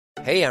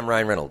Hey, I'm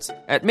Ryan Reynolds.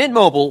 At Mint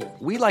Mobile,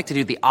 we like to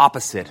do the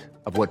opposite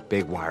of what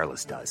Big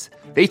Wireless does.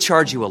 They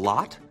charge you a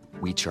lot,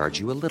 we charge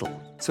you a little.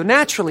 So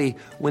naturally,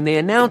 when they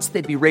announced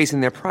they'd be raising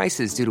their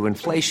prices due to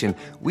inflation,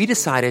 we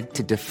decided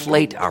to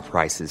deflate our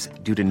prices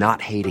due to not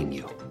hating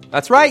you.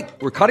 That's right.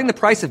 We're cutting the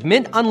price of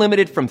Mint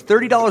Unlimited from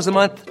 $30 a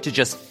month to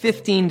just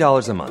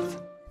 $15 a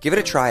month. Give it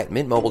a try at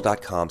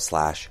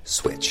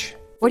mintmobile.com/switch.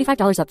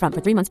 $45 up front for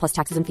 3 months plus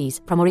taxes and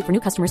fees. Promo rate for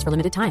new customers for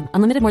limited time.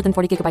 Unlimited more than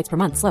 40 gigabytes per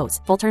month. Slows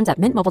full terms at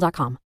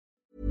mintmobile.com.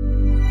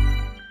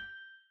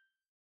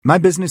 My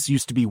business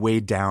used to be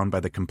weighed down by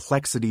the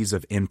complexities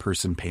of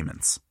in-person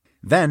payments.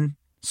 Then,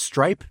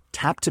 Stripe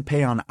Tap to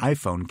Pay on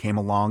iPhone came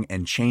along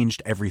and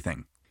changed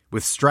everything.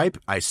 With Stripe,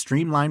 I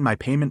streamlined my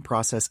payment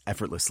process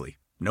effortlessly.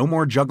 No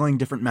more juggling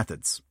different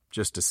methods.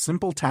 Just a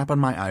simple tap on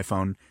my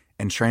iPhone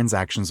and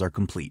transactions are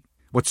complete.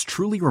 What's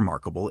truly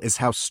remarkable is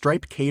how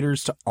Stripe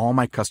caters to all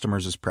my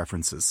customers'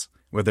 preferences.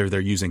 Whether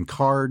they're using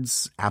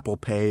cards, Apple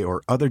Pay,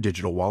 or other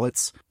digital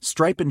wallets,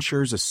 Stripe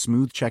ensures a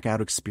smooth checkout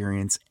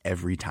experience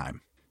every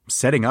time.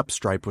 Setting up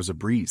Stripe was a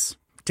breeze,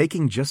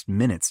 taking just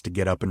minutes to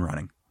get up and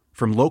running.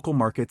 From local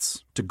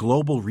markets to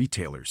global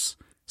retailers,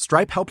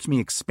 Stripe helped me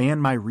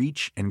expand my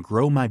reach and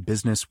grow my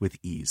business with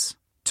ease.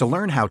 To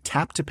learn how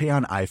Tap to Pay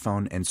on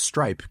iPhone and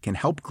Stripe can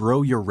help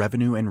grow your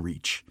revenue and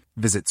reach,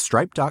 visit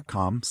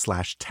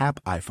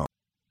stripe.com/tapiphone.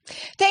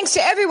 Thanks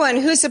to everyone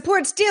who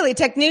supports Daily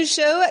Tech News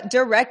Show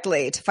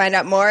directly. To find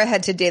out more,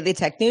 head to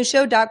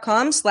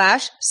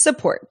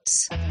dailytechnewsshow.com/support.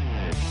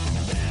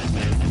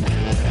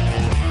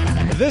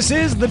 This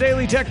is the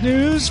Daily Tech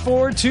News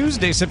for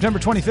Tuesday, September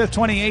 25th,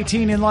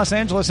 2018 in Los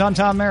Angeles. I'm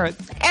Tom Merritt.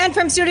 And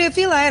from Studio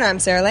Feline, I'm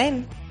Sarah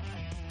Lane.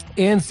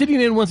 And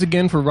sitting in once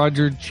again for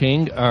Roger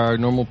Chang, our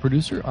normal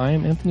producer, I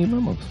am Anthony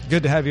Lemos.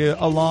 Good to have you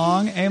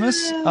along,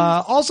 Amos.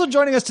 Also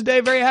joining us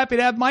today, very happy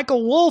to have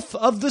Michael Wolf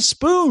of The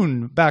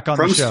Spoon back on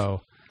the show.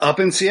 Up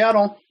in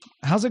Seattle.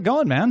 How's it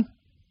going, man?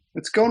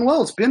 It's going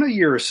well. It's been a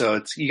year or so.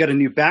 You got a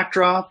new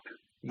backdrop.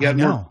 You got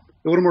a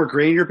little more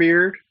gray in your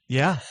beard.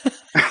 Yeah.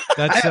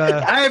 That's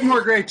I have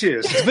more gray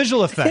too. It's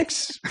visual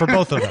effects for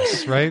both of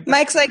us, right?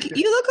 Mike's like,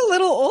 you look a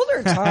little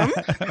older, Tom.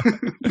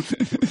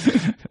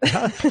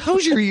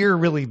 How's your year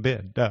really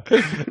been? No,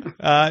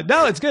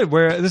 it's good.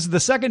 This is the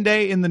second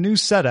day in the new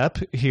setup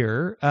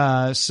here.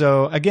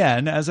 So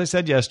again, as I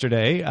said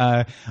yesterday,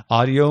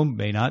 audio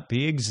may not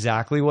be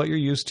exactly what you're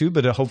used to,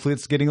 but hopefully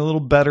it's getting a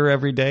little better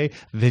every day.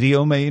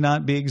 Video may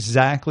not be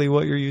exactly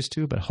what you're used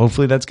to, but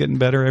hopefully that's getting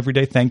better every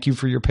day. Thank you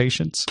for your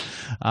patience.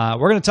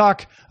 We're going to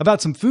talk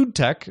about some food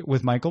tech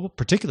with Michael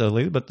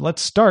particularly, but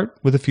let's start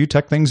with a few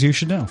tech things you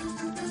should know.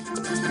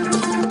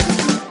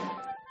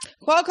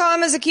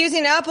 Qualcomm is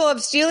accusing Apple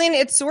of stealing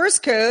its source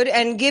code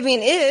and giving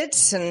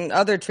it and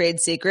other trade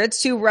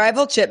secrets to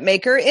rival chip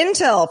maker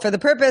Intel for the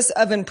purpose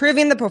of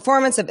improving the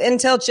performance of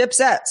Intel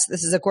chipsets.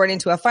 This is according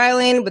to a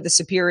filing with the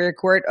Superior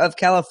Court of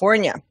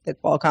California that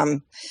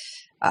Qualcomm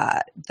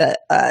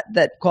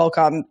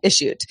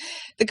issued.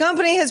 The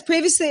company has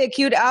previously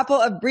accused Apple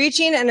of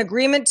breaching an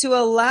agreement to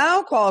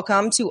allow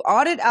Qualcomm to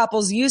audit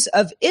Apple's use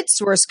of its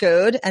source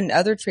code and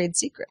other trade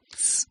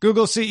secrets.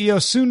 Google CEO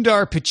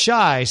Sundar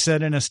Pichai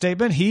said in a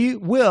statement he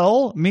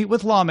will meet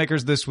with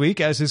lawmakers this week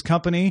as his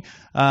company,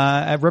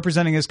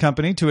 representing his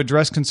company, to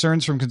address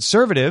concerns from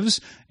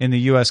conservatives in the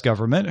U.S.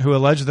 government who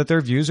allege that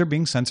their views are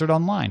being censored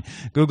online.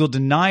 Google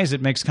denies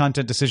it makes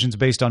content decisions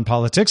based on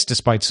politics,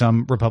 despite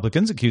some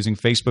Republicans accusing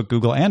Facebook,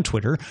 Google, and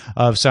Twitter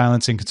of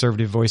silencing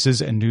conservative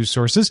voices and news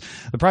sources.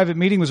 The private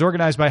meeting was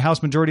organized by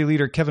House Majority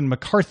Leader Kevin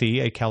McCarthy,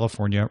 a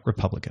California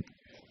Republican.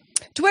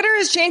 Twitter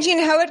is changing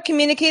how it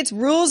communicates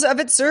rules of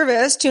its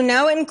service to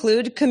now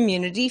include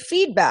community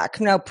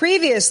feedback. Now,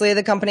 previously,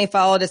 the company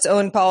followed its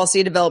own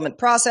policy development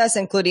process,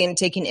 including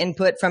taking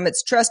input from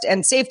its Trust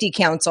and Safety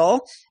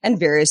Council and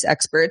various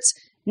experts.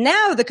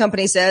 Now, the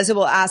company says it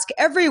will ask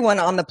everyone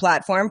on the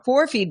platform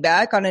for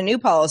feedback on a new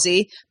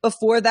policy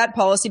before that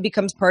policy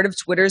becomes part of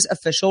Twitter's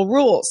official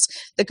rules.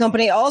 The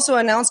company also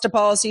announced a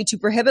policy to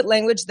prohibit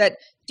language that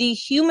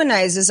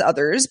dehumanizes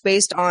others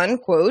based on,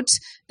 quote,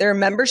 their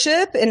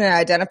membership in an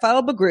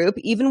identifiable group,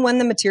 even when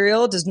the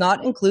material does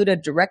not include a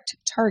direct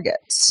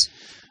target.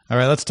 All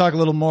right, let's talk a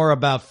little more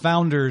about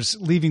founders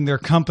leaving their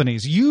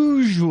companies.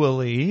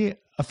 Usually,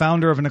 a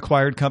founder of an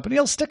acquired company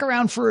will stick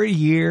around for a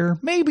year,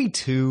 maybe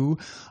two.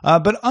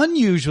 But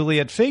unusually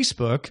at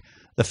Facebook,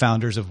 the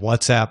founders of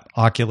WhatsApp,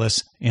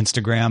 Oculus,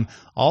 Instagram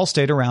all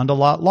stayed around a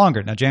lot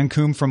longer. Now, Jan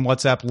Koum from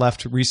WhatsApp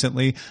left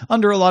recently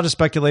under a lot of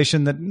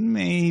speculation that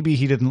maybe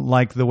he didn't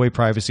like the way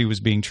privacy was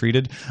being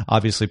treated.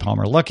 Obviously,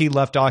 Palmer Luckey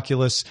left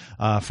Oculus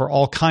for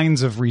all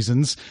kinds of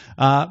reasons.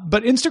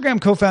 But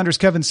Instagram co-founders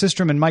Kevin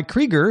Systrom and Mike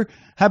Krieger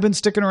have been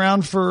sticking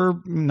around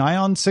for nigh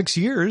on 6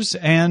 years,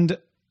 and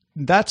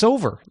that's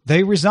over.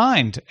 They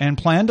resigned and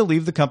plan to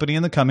leave the company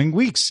in the coming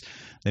weeks.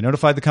 They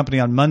notified the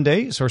company on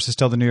Monday, sources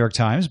tell the New York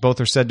Times.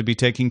 Both are said to be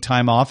taking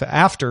time off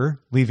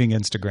after leaving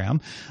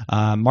Instagram.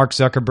 Mark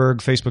Zuckerberg,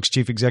 Facebook's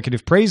chief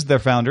executive, praised their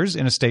founders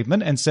in a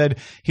statement and said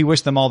he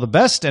wished them all the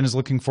best and is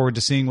looking forward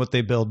to seeing what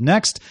they build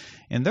next.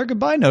 In their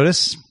goodbye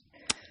notice,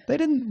 they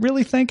didn't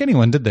really thank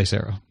anyone, did they,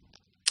 Sarah?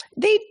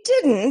 They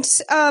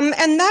didn't,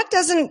 and that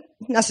doesn't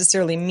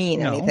necessarily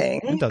mean anything.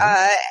 It doesn't.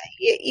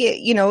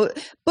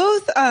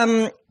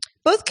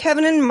 Both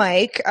Kevin and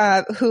Mike,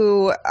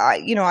 who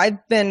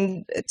I've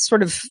been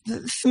sort of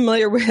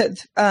familiar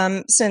with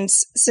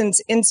since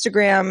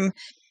Instagram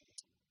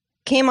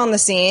came on the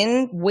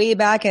scene way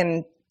back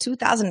in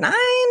 2009,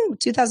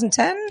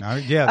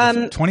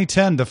 2010.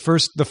 2010. The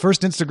first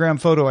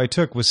Instagram photo I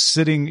took was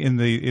sitting in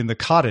the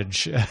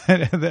cottage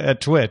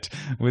at Twit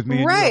with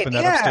me up in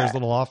that upstairs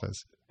little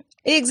office.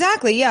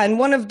 Exactly. Yeah. And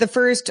one of the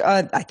first,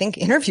 I think,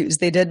 interviews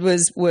they did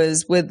was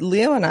with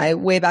Leo and I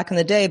way back in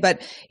the day.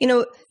 But,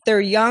 they're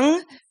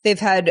young. They've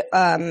had,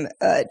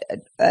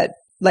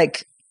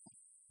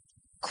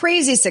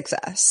 crazy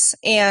success.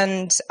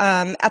 And,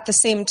 at the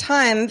same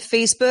time,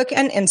 Facebook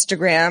and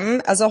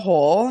Instagram as a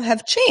whole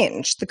have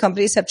changed. The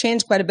companies have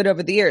changed quite a bit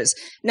over the years.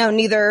 Now,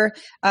 neither,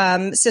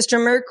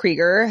 Sister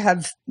Krieger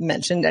have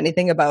mentioned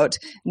anything about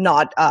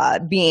not,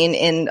 being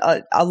in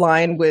a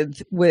line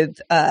with,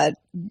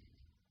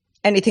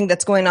 anything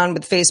that's going on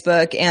with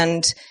Facebook,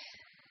 and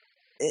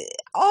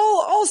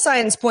all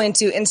signs point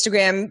to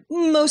Instagram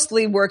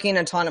mostly working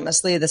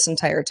autonomously this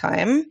entire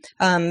time,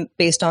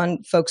 based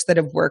on folks that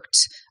have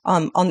worked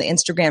on the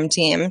Instagram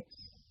team.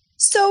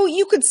 So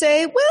you could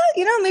say,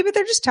 well, maybe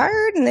they're just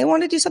tired and they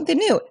want to do something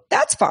new.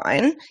 That's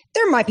fine.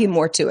 There might be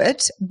more to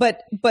it,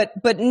 but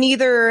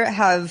neither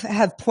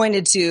have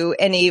pointed to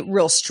any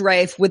real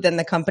strife within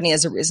the company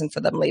as a reason for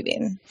them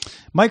leaving.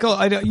 Michael,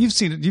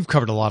 you've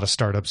covered a lot of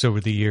startups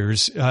over the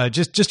years.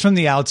 Just from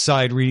the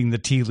outside, reading the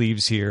tea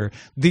leaves here,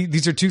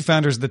 these are two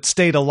founders that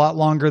stayed a lot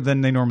longer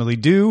than they normally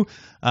do.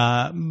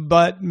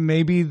 But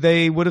maybe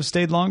they would have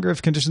stayed longer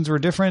if conditions were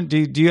different. Do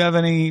you have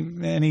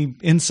any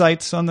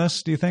insights on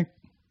this? Do you think?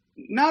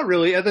 Not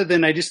really, other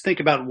than I just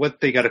think about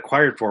what they got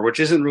acquired for, which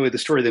isn't really the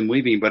story of them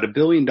leaving, but $1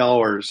 billion,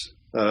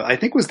 I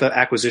think was the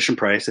acquisition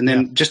price. And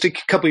then just a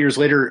couple of years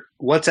later,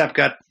 WhatsApp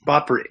got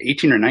bought for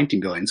 18 or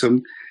 19 billion.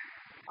 So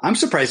I'm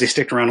surprised they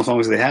sticked around as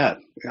long as they had.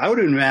 I would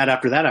have been mad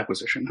after that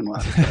acquisition.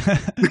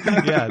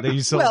 Yeah,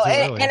 they sold well,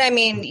 and I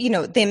mean,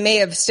 they may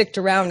have sticked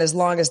around as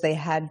long as they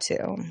had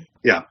to.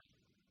 Yeah.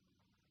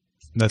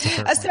 That's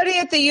a study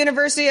at the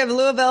University of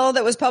Louisville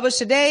that was published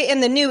today in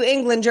the New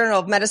England Journal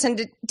of Medicine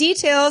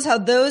details how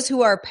those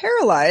who are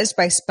paralyzed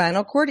by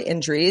spinal cord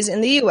injuries in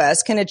the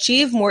U.S. can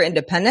achieve more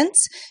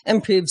independence,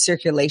 improve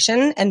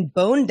circulation and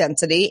bone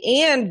density,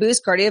 and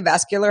boost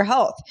cardiovascular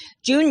health.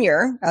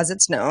 Junior, as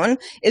it's known,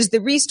 is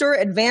the Restore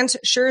Advanced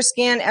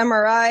SureScan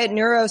MRI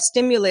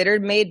neurostimulator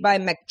made by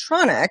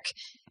Medtronic,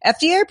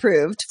 FDA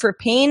approved for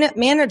pain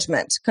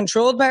management,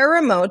 controlled by a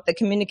remote that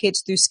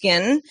communicates through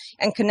skin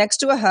and connects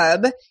to a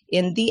hub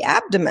in the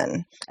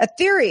abdomen. A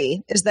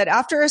theory is that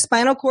after a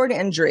spinal cord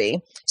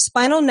injury,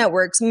 spinal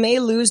networks may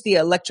lose the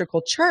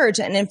electrical charge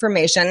and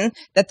information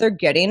that they're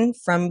getting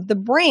from the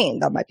brain.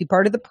 That might be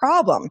part of the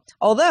problem.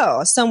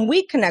 Although some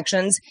weak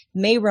connections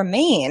may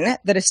remain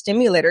that a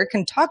stimulator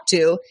can talk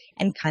to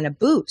and kind of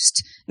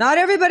boost. Not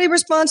everybody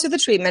responds to the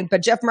treatment,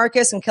 but Jeff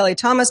Marcus and Kelly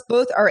Thomas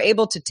both are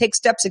able to take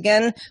steps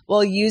again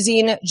while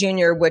using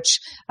Junior, which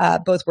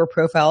both were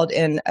profiled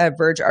in a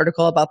Verge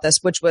article about this,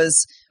 which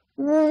was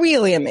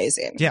really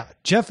amazing. Yeah.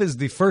 Jeff is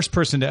the first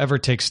person to ever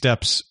take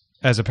steps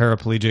as a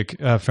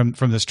paraplegic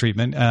from this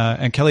treatment.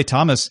 And Kelly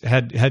Thomas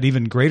had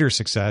even greater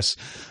success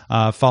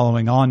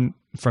following on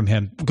from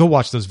him. Go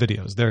watch those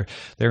videos.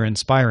 They're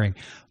inspiring.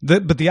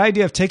 But the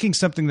idea of taking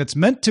something that's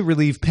meant to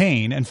relieve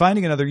pain and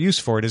finding another use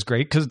for it is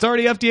great because it's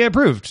already FDA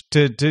approved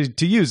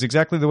to use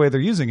exactly the way they're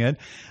using it.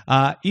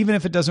 Even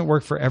if it doesn't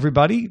work for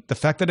everybody, the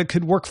fact that it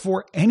could work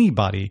for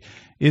anybody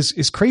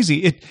is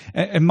crazy.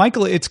 And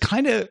Michael, it's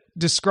kind of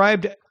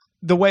described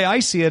the way I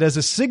see it as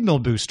a signal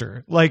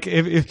booster. Like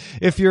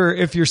if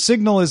your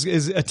signal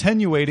is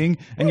attenuating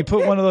and you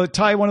put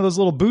tie one of those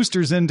little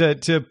boosters in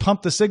to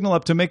pump the signal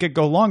up to make it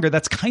go longer,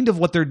 that's kind of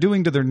what they're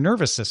doing to their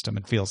nervous system,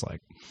 it feels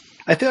like.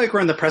 I feel like we're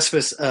on the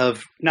precipice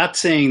of not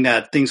saying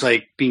that things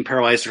like being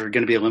paralyzed are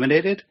going to be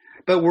eliminated,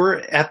 but we're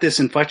at this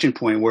inflection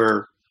point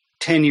where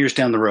 10 years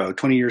down the road,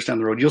 20 years down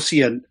the road, you'll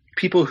see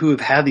people who have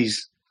had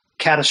these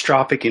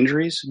catastrophic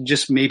injuries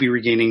just maybe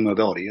regaining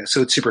mobility.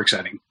 So it's super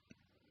exciting.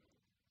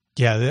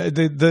 Yeah,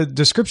 the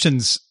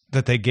descriptions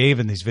that they gave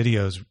in these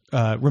videos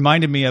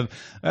reminded me of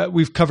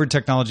we've covered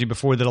technology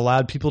before that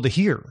allowed people to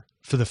hear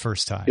for the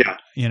first time. Yeah.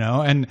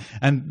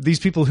 And these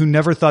people who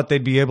never thought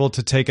they'd be able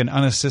to take an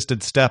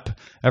unassisted step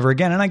ever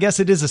again. And I guess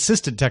it is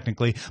assisted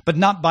technically, but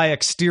not by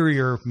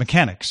exterior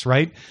mechanics,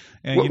 right?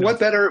 What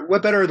better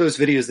are those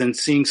videos than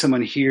seeing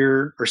someone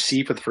hear or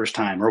see for the first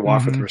time or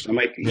walk for the first time?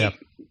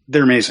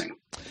 They're amazing.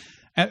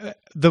 And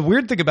the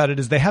weird thing about it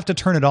is they have to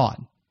turn it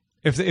on.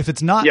 If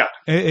it's not,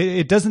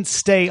 it doesn't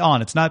stay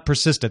on. It's not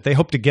persistent. They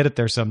hope to get it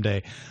there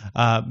someday.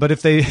 But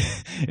if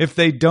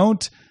they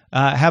don't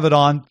have it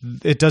on,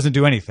 it doesn't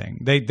do anything.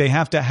 They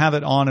have to have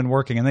it on and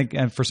working,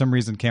 and for some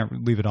reason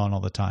can't leave it on all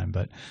the time.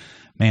 But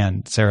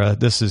man, Sarah,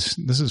 this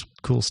is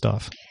cool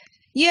stuff.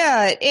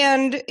 Yeah,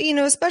 and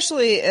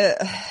especially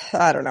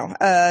I don't know,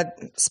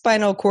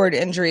 spinal cord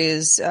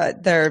injuries.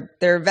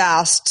 They're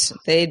vast.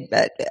 They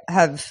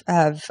have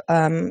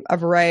a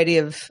variety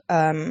of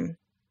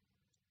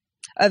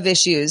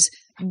issues.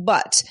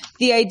 But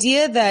the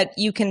idea that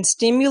you can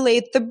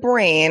stimulate the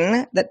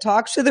brain that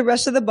talks to the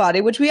rest of the body,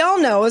 which we all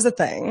know is a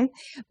thing,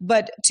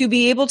 but to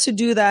be able to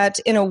do that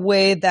in a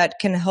way that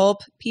can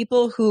help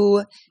people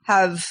who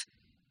have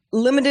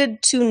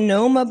limited to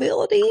no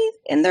mobility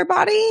in their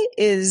body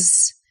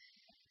it's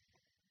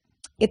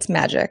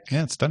magic.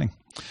 Yeah, it's stunning.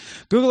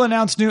 Google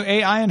announced new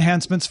AI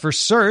enhancements for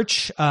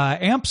search.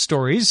 AMP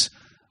Stories,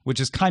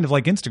 which is kind of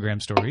like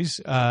Instagram Stories,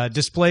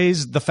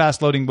 displays the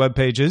fast-loading web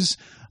pages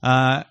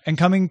and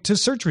coming to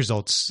search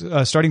results,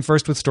 starting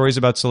first with stories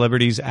about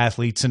celebrities,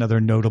 athletes, and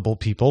other notable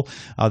people.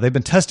 They've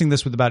been testing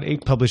this with about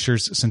 8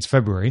 publishers since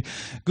February.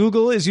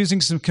 Google is using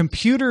some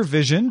computer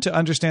vision to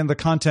understand the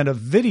content of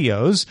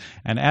videos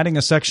and adding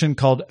a section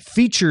called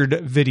featured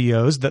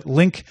videos that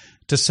link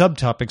to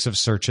subtopics of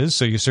searches.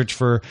 So you search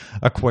for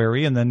a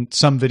query and then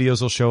some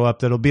videos will show up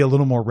that'll be a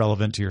little more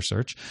relevant to your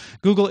search.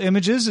 Google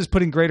Images is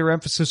putting greater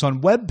emphasis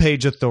on web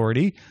page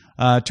authority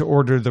to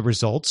order the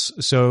results.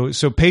 So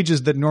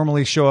pages that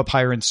normally show up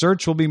higher in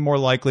search will be more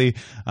likely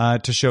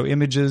to show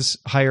images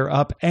higher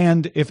up.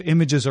 And if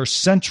images are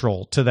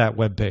central to that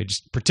web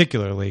page,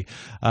 particularly,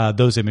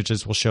 those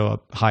images will show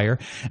up higher.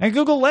 And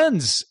Google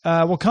Lens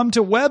will come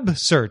to web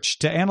search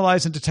to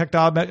analyze and detect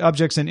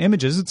objects and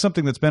images. It's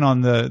something that's been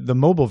on the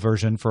mobile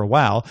version for a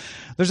while.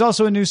 There's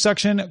also a new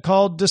section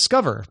called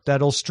Discover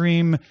that'll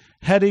stream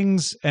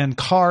headings and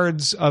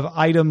cards of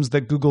items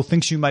that Google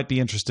thinks you might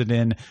be interested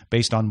in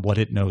based on what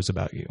it knows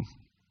about you.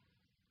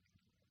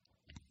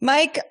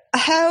 Mike,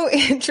 how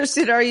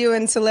interested are you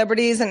in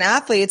celebrities and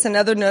athletes and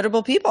other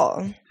notable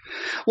people?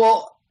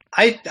 Well,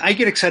 I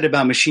get excited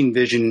about machine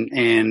vision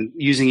and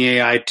using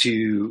AI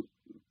to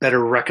better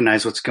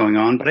recognize what's going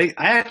on, but I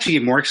actually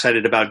get more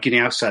excited about getting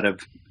outside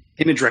of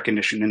image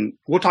recognition. And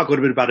we'll talk a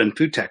little bit about it in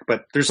food tech,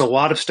 but there's a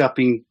lot of stuff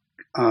being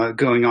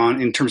going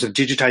on in terms of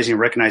digitizing and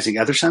recognizing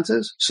other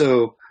senses.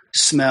 So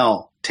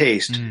smell,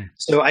 taste.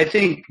 So I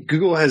think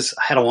Google has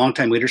had a long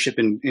time leadership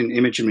in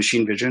image and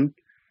machine vision,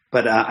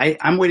 but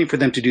I'm waiting for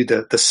them to do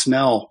the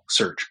smell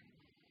search.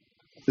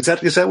 Is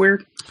that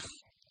weird?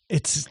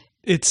 It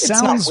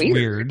sounds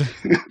weird.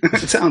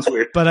 It sounds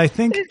weird. But I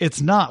think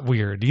it's not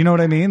weird. You know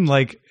what I mean?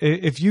 Like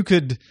if you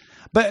could,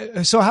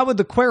 but so how would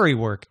the query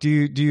work? Do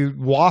you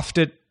waft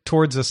it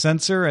towards a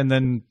sensor and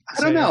then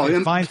I don't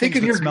know. Find things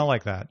that smell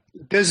like that?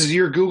 Does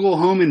your Google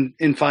Home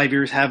in 5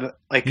 years have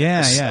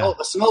a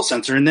smell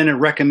sensor, and then it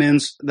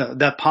recommends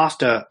that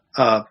pasta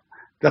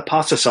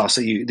sauce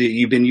that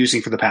you've been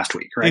using for the past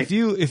week, right?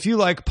 If you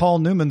like Paul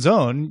Newman's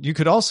Own, you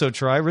could also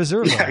try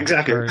Reserve. Yeah,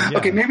 exactly.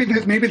 Okay,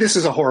 maybe this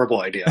is a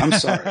horrible idea. I'm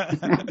sorry.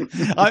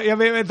 I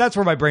mean, that's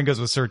where my brain goes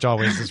with search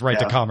always, is right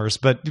to commerce.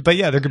 But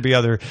yeah, there could be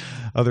other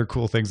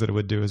cool things that it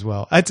would do as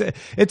well. It's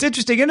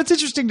interesting, and it's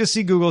interesting to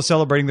see Google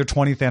celebrating their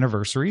 20th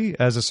anniversary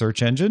as a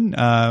search engine.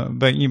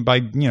 But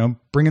by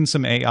bringing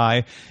some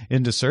AI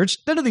into search,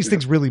 none of these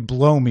things really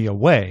blow me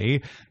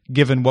away,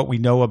 given what we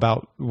know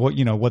about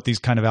what these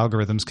kind of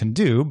algorithms can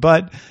do.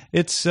 But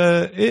it's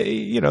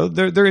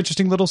they're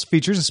interesting little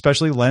features,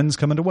 especially Lens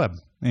coming to web.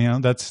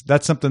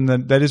 That's something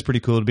that is pretty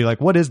cool to be like,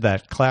 what is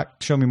that?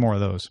 Clack, show me more of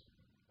those.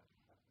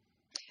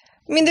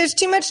 I mean, there's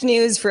too much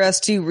news for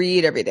us to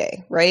read every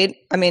day, right?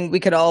 I mean,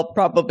 we could all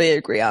probably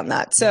agree on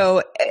that.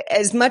 So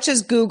as much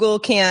as Google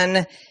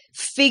can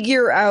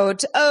figure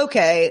out,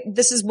 okay,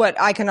 this is what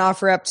I can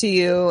offer up to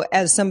you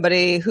as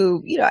somebody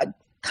who,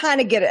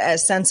 kind of get a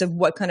sense of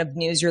what kind of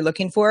news you're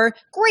looking for.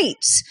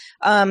 Great.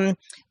 The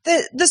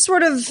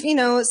sort of,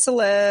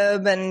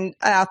 celeb and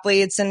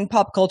athletes and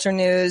pop culture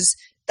news,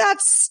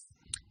 that's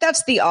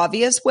the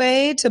obvious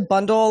way to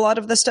bundle a lot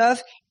of the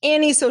stuff.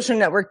 Any social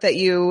network that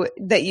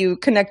you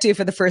connect to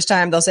for the first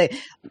time, they'll say,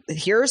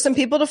 here are some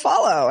people to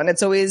follow. And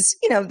it's always,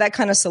 that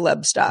kind of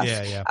celeb stuff.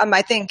 Yeah.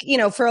 I think,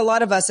 for a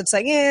lot of us, it's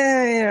like,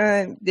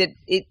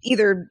 it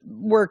either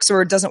works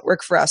or it doesn't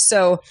work for us.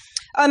 So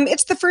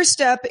it's the first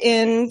step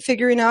in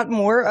figuring out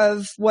more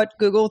of what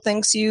Google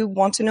thinks you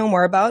want to know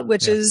more about,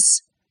 which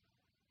is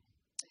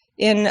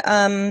in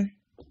the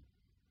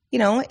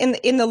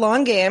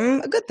long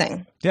game, a good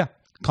thing. Yeah.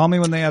 Call me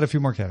when they add a few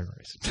more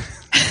categories.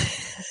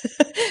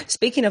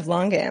 Speaking of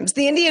long games,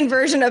 the Indian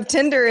version of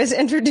Tinder is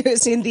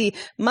introducing the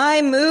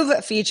My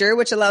Move feature,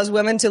 which allows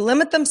women to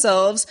limit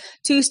themselves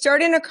to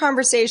starting a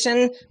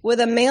conversation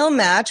with a male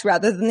match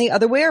rather than the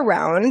other way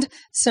around,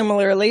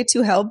 similarly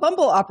to how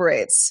Bumble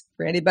operates.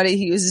 For anybody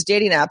who uses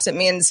dating apps, it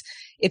means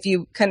if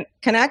you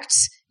connect,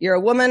 you're a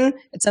woman,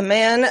 it's a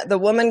man, the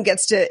woman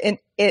gets to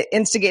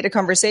instigate a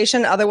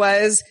conversation.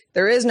 Otherwise,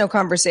 there is no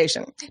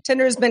conversation.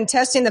 Tinder has been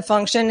testing the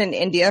function in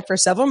India for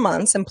several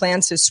months and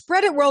plans to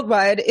spread it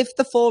worldwide if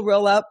the full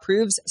rollout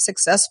proves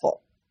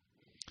successful.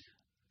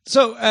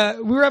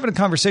 So we were having a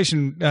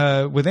conversation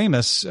with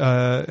Amos,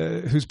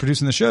 who's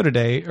producing the show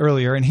today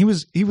earlier, and he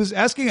was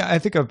asking, I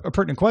think, a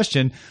pertinent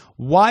question.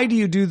 Why do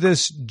you do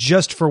this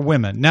just for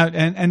women? Now,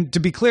 and to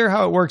be clear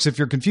how it works, if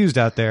you're confused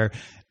out there,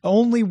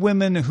 only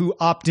women who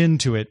opt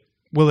into it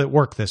will it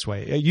work this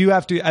way. You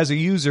have to, as a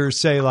user,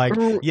 say like,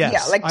 yes.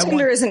 Yeah, like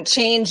Tinder isn't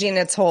changing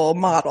its whole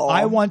model.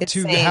 I want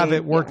to have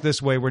it work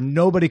this way where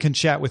nobody can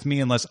chat with me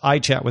unless I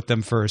chat with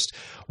them first.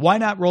 Why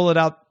not roll it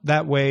out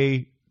that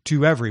way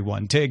to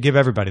everyone, to give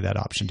everybody that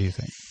option, do you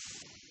think?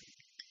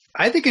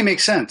 I think it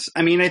makes sense.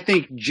 I mean, I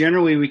think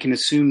generally we can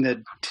assume that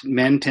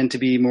men tend to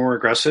be more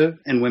aggressive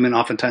and women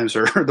oftentimes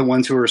are the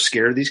ones who are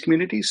scared of these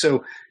communities.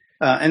 So,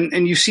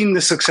 and you've seen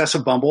the success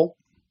of Bumble.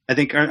 I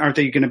think, aren't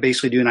they going to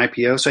basically do an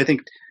IPO? So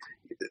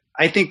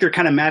I think they're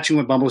kind of matching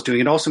what Bumble's doing.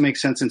 It also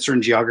makes sense in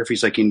certain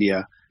geographies like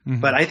India. Mm-hmm.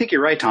 But I think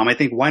you're right, Tom. I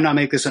think why not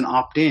make this an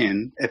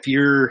opt-in? If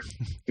you're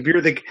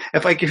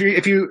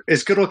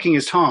as good looking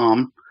as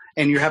Tom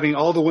and you're having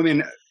all the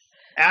women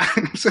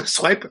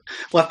swipe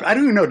left. I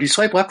don't even know. Do you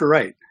swipe left or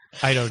right?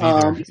 I don't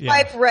either.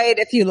 Swipe right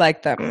if you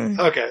like them.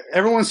 Okay.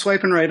 Everyone's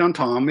swiping right on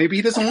Tom. Maybe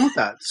he doesn't want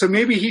that. So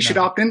maybe he should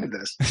opt into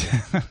this.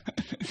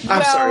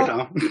 I'm sorry,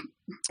 Tom.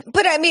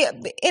 But I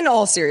mean, in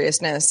all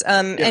seriousness,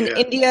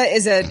 India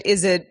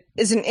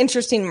is an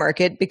interesting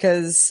market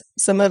because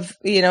some of,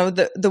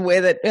 the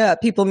way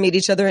that people meet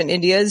each other in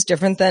India is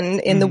different than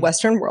in the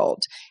Western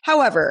world.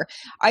 However,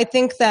 I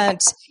think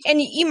that,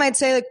 and you might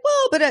say like,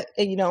 well, but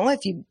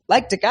if you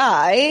liked a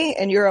guy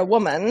and you're a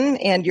woman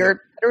and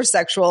you're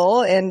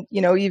heterosexual and,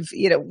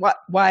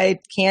 why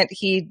can't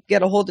he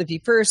get a hold of you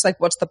first? Like,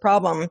 what's the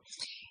problem?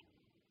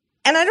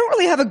 And I don't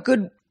really have a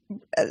good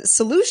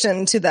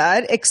solution to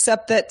that,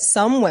 except that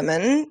some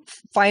women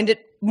find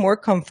it more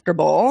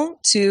comfortable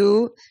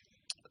to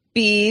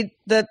be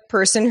the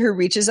person who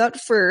reaches out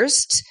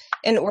first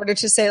in order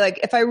to say, like,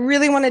 if I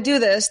really want to do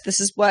this, this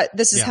is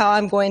how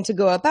I'm going to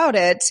go about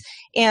it.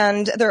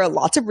 And there are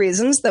lots of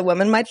reasons that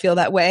women might feel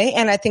that way.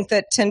 And I think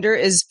that Tinder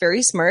is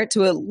very smart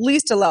to at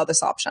least allow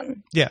this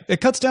option. Yeah. It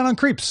cuts down on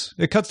creeps.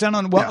 It cuts down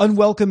on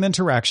unwelcome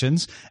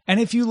interactions. And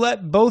if you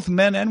let both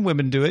men and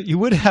women do it, you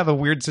would have a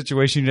weird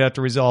situation you'd have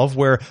to resolve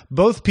where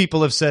both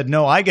people have said,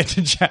 no, I get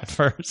to chat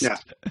first. Yeah.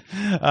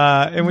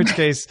 In which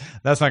case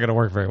that's not going to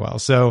work very well.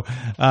 So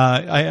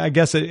I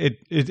guess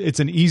it's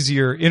an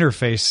easier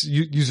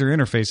user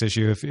interface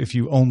issue if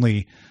you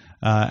only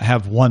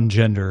have one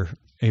gender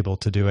able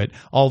to do it.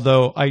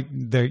 Although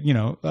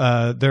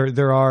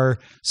there are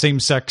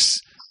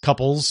same-sex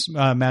couples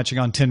matching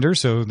on Tinder,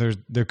 so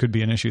there could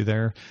be an issue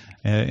there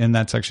in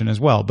that section as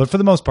well. But for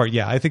the most part,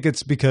 I think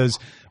it's because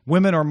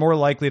women are more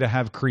likely to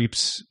have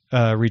creeps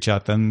reach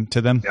out than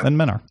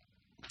men are.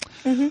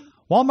 Mm-hmm.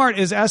 Walmart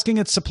is asking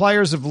its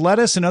suppliers of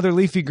lettuce and other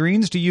leafy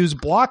greens to use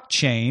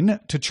blockchain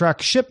to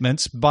track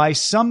shipments by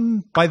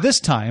this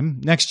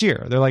time next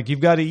year. They're like, you've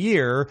got a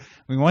year.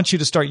 We want you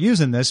to start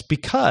using this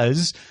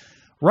because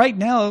right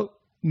now,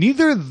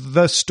 neither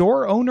the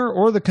store owner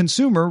or the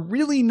consumer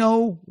really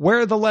know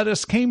where the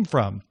lettuce came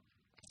from.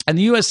 And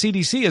the U.S.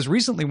 CDC has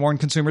recently warned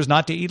consumers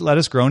not to eat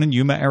lettuce grown in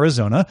Yuma,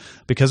 Arizona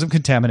because of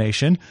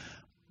contamination.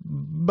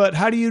 But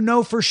how do you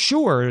know for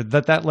sure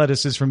that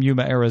lettuce is from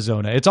Yuma,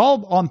 Arizona? It's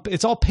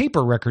all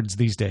paper records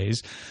these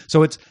days.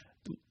 So it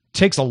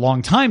takes a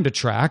long time to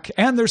track,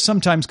 and there's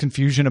sometimes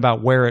confusion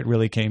about where it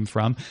really came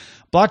from.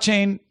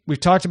 Blockchain, we've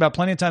talked about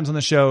plenty of times on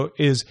the show,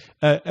 is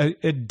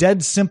a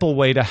dead simple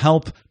way to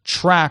help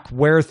track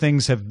where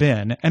things have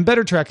been. And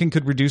better tracking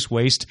could reduce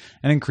waste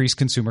and increase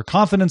consumer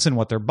confidence in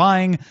what they're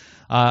buying.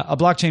 A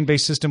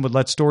blockchain-based system would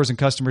let stores and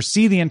customers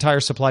see the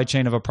entire supply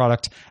chain of a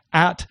product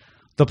at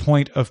the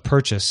point of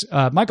purchase.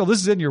 Michael,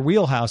 this is in your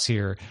wheelhouse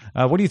here.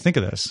 What do you think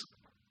of this?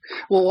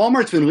 Well,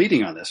 Walmart's been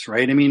leading on this,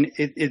 right? I mean,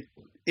 it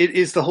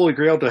is the holy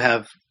grail to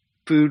have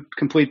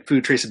complete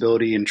food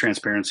traceability and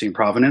transparency and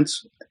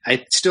provenance.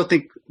 I still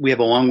think we have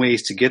a long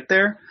ways to get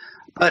there,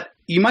 but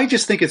you might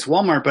just think it's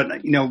Walmart. But,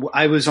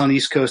 I was on the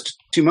East Coast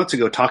 2 months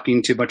ago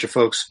talking to a bunch of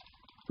folks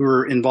who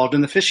are involved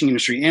in the fishing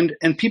industry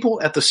and people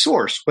at the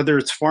source, whether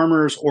it's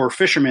farmers or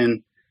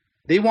fishermen,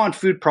 they want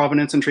food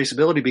provenance and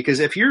traceability because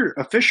if you're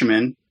a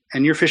fisherman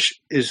and your fish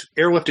is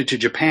airlifted to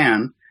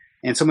Japan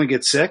and someone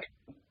gets sick,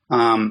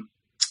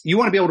 you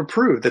want to be able to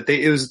prove that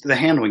it was the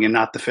handling and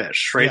not the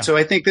fish, right? Yeah. So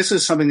I think this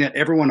is something that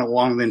everyone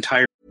along the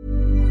entire...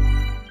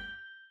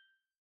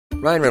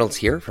 Ryan Reynolds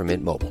here from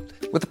Mint Mobile.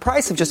 With the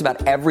price of just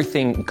about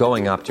everything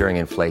going up during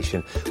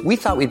inflation, we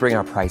thought we'd bring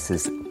our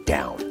prices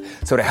down.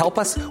 So to help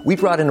us, we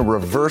brought in a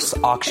reverse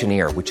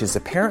auctioneer, which is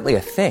apparently a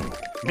thing.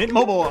 Mint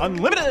Mobile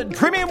Unlimited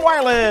Premium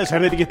Wireless. How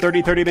to get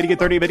 30, 30, bit to get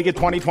 30, bit to get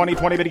 20, 20,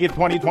 20, bit to get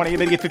 20, 20,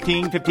 bit to get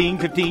 15, 15,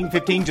 15,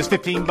 15, just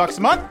 $15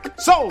 a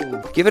month?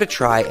 Sold! Give it a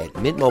try at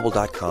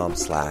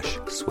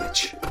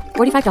mintmobile.com/switch.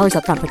 $45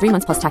 up front for 3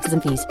 months plus taxes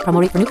and fees.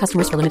 Promo rate for new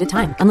customers for limited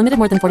time. Unlimited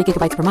more than 40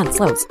 gigabytes per month.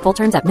 Slows full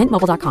terms at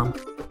mintmobile.com.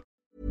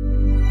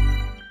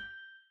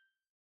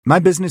 My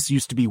business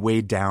used to be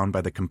weighed down by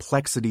the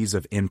complexities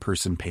of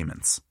in-person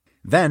payments.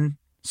 Then,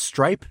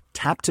 Stripe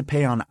Tap to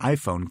Pay on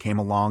iPhone came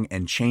along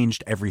and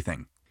changed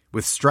everything.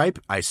 With Stripe,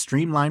 I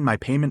streamline my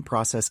payment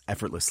process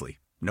effortlessly.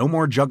 No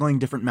more juggling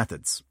different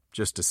methods.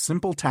 Just a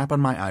simple tap on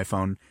my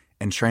iPhone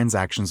and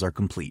transactions are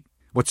complete.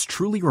 What's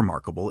truly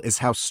remarkable is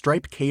how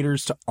Stripe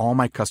caters to all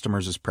my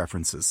customers'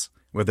 preferences.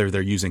 Whether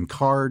they're using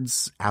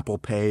cards, Apple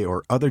Pay,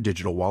 or other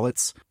digital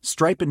wallets,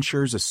 Stripe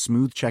ensures a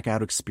smooth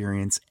checkout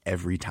experience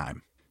every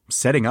time.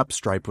 Setting up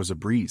Stripe was a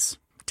breeze,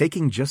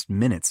 taking just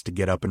minutes to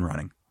get up and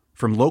running.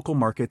 From local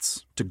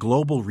markets to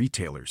global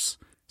retailers,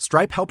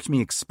 Stripe helped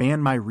me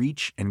expand my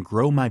reach and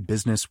grow my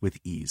business with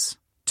ease.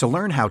 To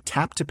learn how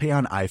Tap to Pay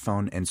on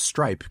iPhone and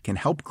Stripe can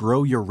help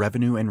grow your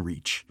revenue and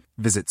reach,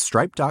 visit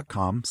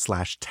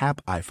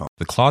stripe.com/tapiphone.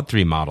 The Claude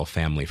 3 model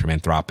family from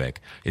Anthropic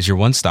is your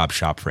one-stop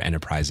shop for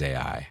enterprise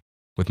AI.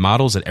 With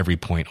models at every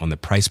point on the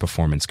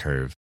price-performance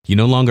curve, you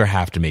no longer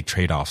have to make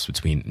trade-offs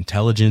between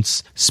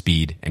intelligence,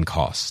 speed, and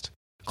cost.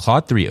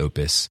 Claude 3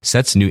 Opus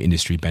sets new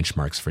industry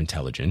benchmarks for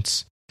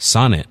intelligence.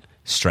 Sonnet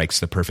strikes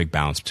the perfect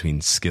balance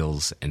between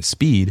skills and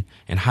speed.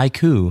 And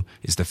Haiku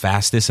is the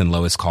fastest and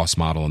lowest cost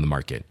model in the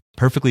market,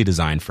 perfectly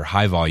designed for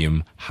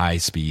high-volume,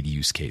 high-speed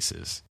use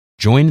cases.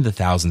 Join the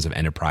thousands of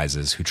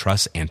enterprises who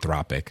trust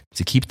Anthropic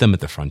to keep them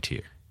at the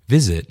frontier.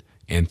 Visit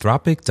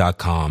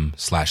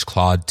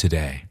anthropic.com/Claude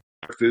today.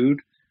 Food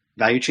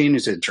value chain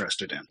is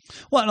interested in.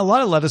 Well, and a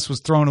lot of lettuce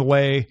was thrown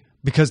away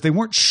because they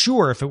weren't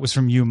sure if it was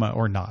from Yuma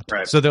or not.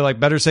 Right. So they're like,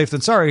 better safe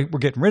than sorry, we're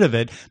getting rid of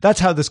it. That's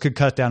how this could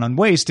cut down on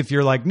waste. If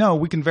you're like, no,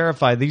 we can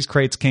verify these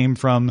crates came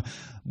from,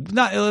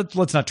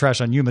 let's not trash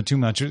on Yuma too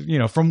much,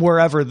 from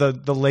wherever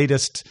the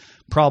latest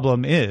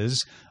problem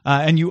is,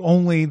 and you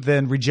only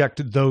then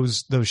reject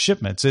those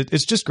shipments.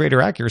 It's just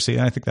greater accuracy,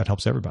 and I think that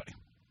helps everybody.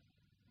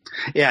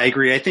 Yeah, I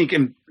agree. I think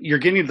you're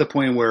getting to the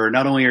point where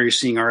not only are you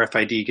seeing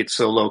RFID get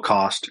so low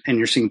cost and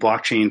you're seeing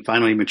blockchain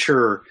finally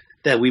mature,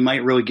 that we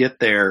might really get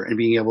there and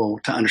being able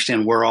to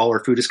understand where all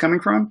our food is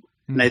coming from.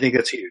 And I think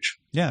that's huge.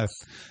 Yeah.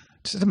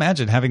 Just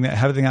imagine having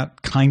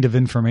that kind of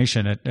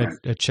information at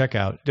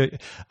checkout.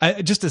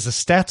 Just as a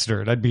stats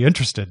nerd, I'd be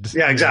interested.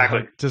 Yeah,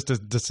 exactly. Just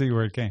to see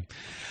where it came.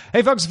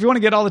 Hey, folks, if you want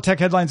to get all the tech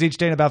headlines each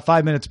day in about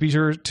 5 minutes, be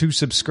sure to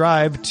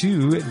subscribe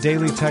to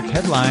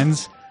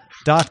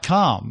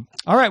dailytechheadlines.com.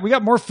 All right, we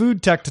got more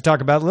food tech to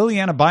talk about.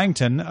 Liliana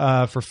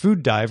Byington for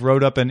Food Dive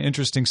wrote up an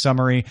interesting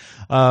summary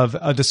of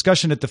a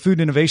discussion at the Food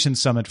Innovation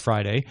Summit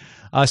Friday.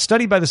 A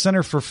study by the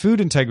Center for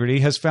Food Integrity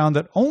has found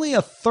that only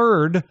a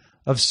third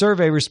of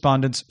survey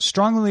respondents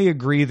strongly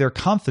agree they're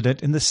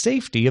confident in the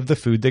safety of the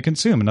food they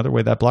consume. Another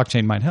way that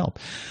blockchain might help.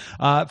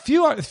 A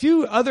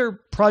few other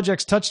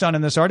projects touched on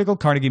in this article.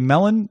 Carnegie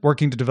Mellon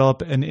working to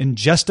develop an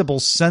ingestible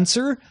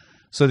sensor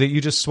so that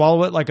you just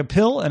swallow it like a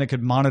pill and it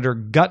could monitor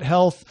gut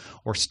health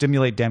or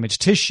stimulate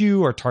damaged tissue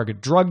or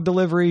target drug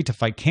delivery to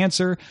fight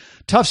cancer.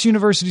 Tufts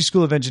University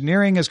School of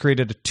Engineering has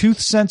created a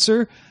tooth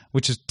sensor,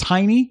 which is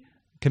tiny,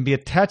 can be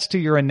attached to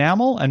your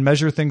enamel and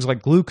measure things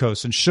like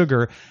glucose and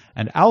sugar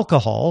and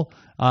alcohol,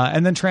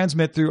 and then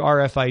transmit through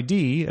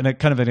RFID and a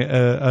kind of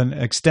an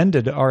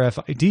extended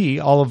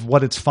RFID, all of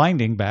what it's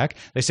finding back.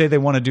 They say they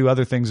want to do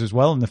other things as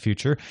well in the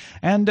future.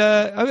 And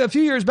a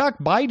few years back,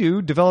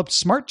 Baidu developed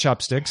smart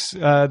chopsticks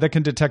that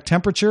can detect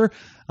temperature,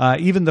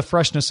 even the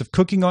freshness of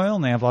cooking oil,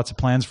 and they have lots of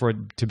plans for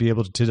it to be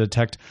able to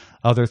detect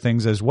other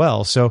things as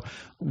well. So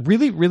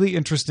really, really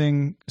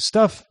interesting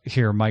stuff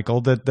here,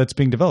 Michael, that's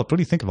being developed. What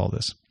do you think of all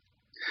this?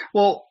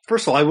 Well,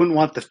 first of all, I wouldn't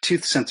want the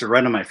tooth sensor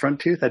right on my front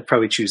tooth. I'd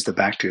probably choose the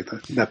back tooth,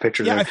 that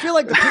picture there. I feel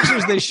like the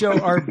pictures they show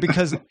are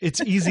because it's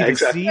easy to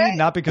see,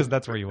 not because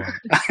that's where you want.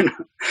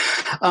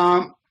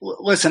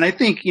 Listen, I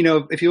think,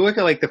 if you look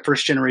at like the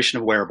first generation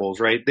of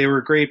wearables, right, they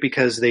were great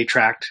because they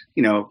tracked,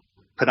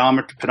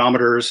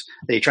 pedometers,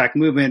 they track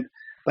movement.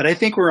 But I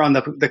think we're on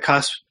the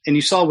cusp, and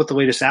you saw with the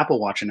latest Apple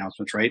Watch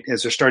announcements, right,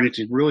 as they're starting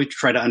to really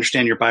try to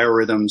understand your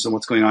biorhythms and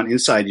what's going on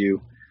inside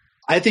you.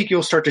 I think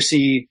you'll start to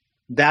see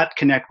that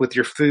connect with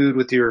your food,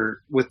 with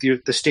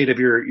the state of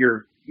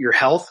your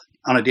health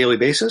on a daily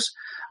basis.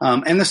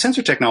 And the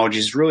sensor technology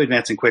is really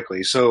advancing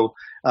quickly. So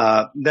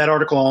that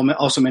article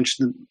also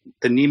mentioned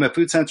the NEMA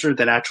food sensor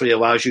that actually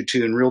allows you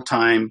to, in real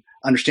time,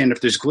 understand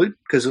if there's gluten,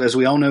 because as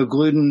we all know,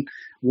 gluten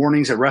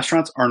warnings at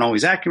restaurants aren't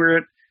always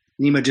accurate.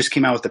 NEMA just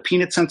came out with the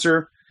peanut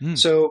sensor.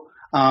 So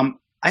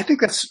I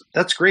think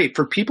that's great.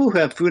 For people who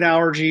have food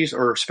allergies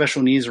or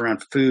special needs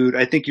around food,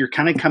 I think you're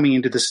kind of coming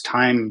into this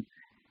time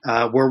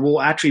where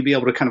we'll actually be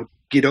able to kind of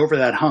get over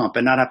that hump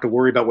and not have to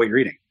worry about what you're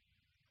eating.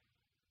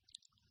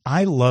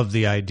 I love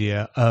the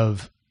idea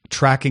of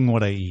tracking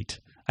what I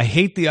eat. I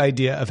hate the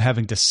idea of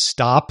having to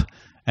stop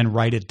and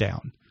write it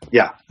down.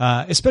 Yeah.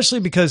 Especially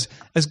because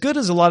as good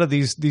as a lot of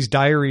these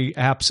diary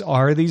apps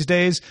are these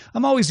days,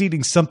 I'm always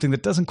eating something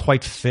that doesn't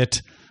quite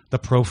fit the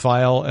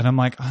profile. And I'm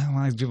like,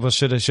 well,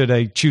 should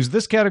I choose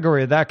this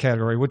category or that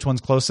category? Which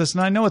one's closest?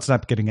 And I know it's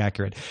not getting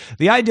accurate.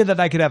 The idea that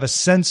I could have a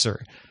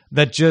sensor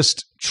that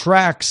just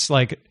tracks,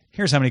 like,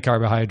 here's how many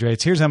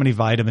carbohydrates, here's how many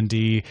vitamin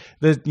D,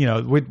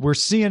 we're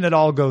seeing it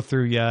all go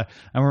through you, and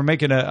we're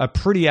making a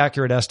pretty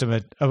accurate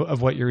estimate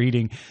of what you're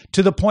eating,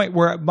 to the point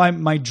where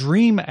my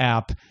dream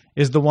app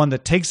is the one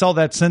that takes all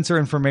that sensor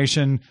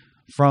information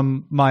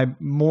from my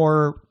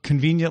more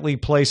conveniently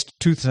placed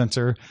tooth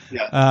sensor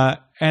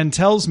and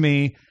tells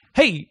me,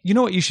 hey, you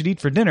know what you should eat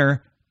for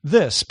dinner?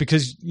 This,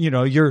 because, you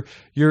know,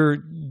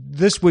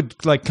 this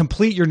would like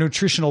complete your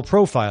nutritional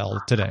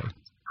profile today.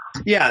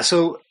 Yeah,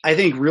 so I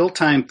think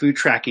real-time food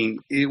tracking,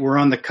 we're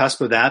on the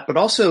cusp of that, but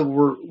also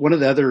one of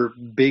the other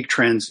big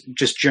trends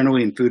just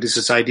generally in food is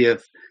this idea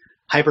of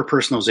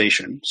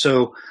hyper-personalization.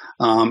 So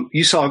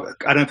you saw,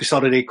 I don't know if you saw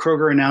today,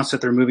 Kroger announced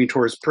that they're moving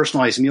towards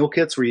personalized meal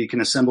kits where you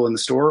can assemble in the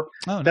store.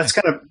 Oh, nice.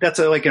 That's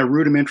like a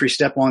rudimentary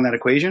step along that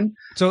equation.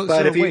 So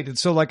like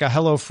a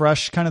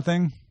HelloFresh kind of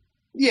thing?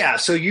 Yeah,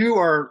 so you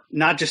are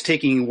not just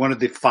taking one of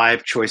the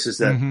 5 choices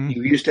that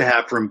you used to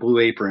have from Blue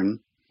Apron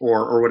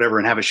or whatever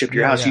and have it shipped to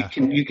your house. Yeah.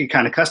 You can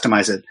kind of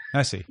customize it.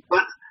 I see.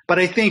 But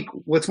I think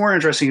what's more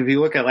interesting, if you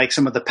look at like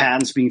some of the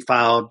patents being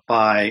filed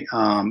by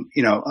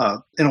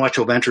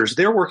intellectual ventures,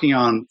 they're working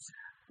on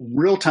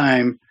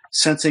real-time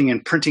sensing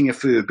and printing of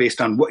food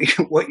based on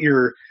what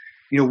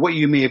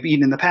you may have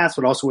eaten in the past,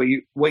 but also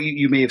what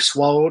you may have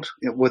swallowed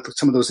with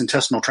some of those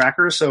intestinal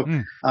trackers. So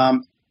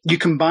you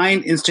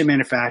combine instant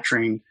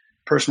manufacturing,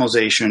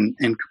 personalization,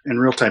 and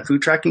real-time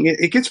food tracking.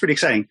 It gets pretty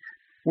exciting.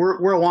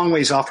 We're a long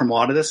ways off from a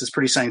lot of this. It's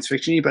pretty science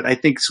fiction-y, but I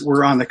think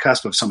we're on the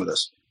cusp of some of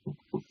this.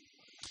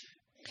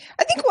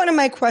 I think one of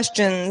my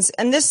questions,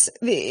 and this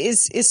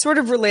is sort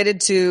of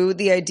related to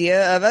the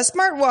idea of a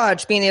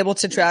smartwatch being able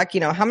to track,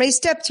 how many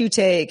steps you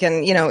take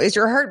and, is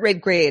your heart rate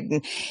great?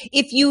 And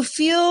if you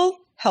feel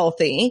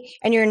healthy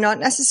and you're not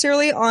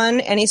necessarily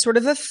on any sort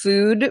of a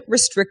food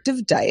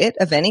restrictive diet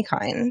of any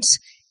kind,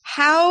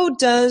 how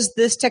does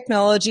this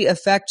technology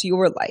affect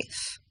your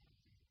life?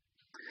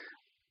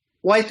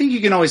 Well, I think you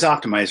can always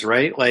optimize,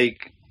 right?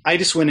 Like I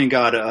just went and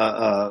got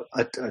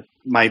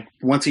my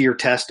once a year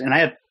test and I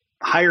had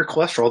higher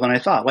cholesterol than I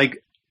thought.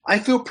 Like I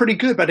feel pretty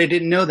good, but I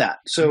didn't know that.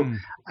 So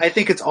I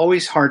think it's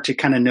always hard to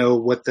kind of know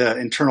what the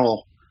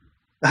internal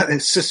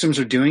systems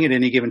are doing at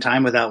any given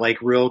time without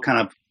like real kind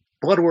of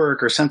blood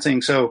work or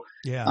sensing. So,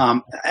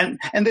 and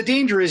the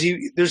danger is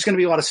there's going to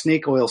be a lot of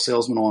snake oil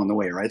salesmen along the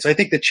way, right? So I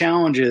think the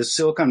challenge is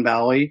Silicon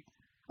Valley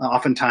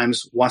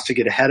oftentimes wants to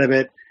get ahead of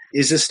it.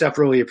 Is this stuff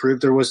really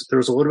approved? There was a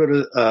little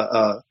bit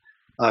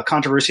of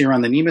controversy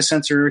around the NEMA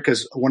sensor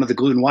because one of the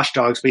gluten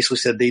watchdogs basically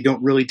said they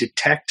don't really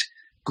detect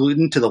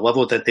gluten to the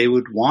level that they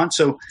would want.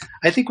 So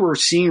I think we're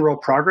seeing real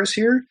progress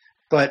here,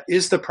 but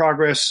is the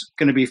progress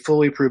going to be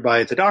fully approved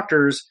by the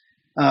doctors?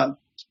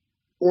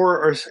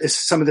 Or is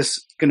some of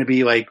this going to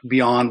be like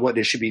beyond what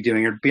it should be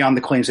doing or beyond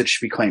the claims that it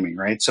should be claiming,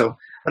 right? So,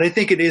 but I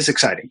think it is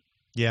exciting.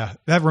 Yeah,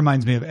 that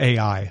reminds me of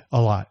AI a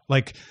lot.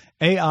 Like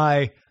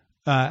AI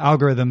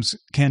algorithms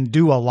can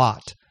do a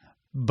lot,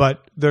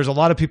 but there's a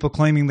lot of people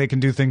claiming they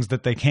can do things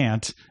that they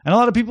can't, and a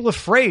lot of people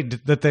afraid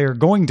that they are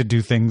going to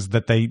do things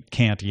that they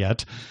can't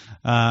yet.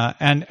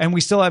 And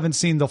we still haven't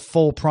seen the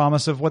full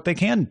promise of what they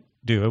can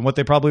do and what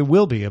they probably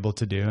will be able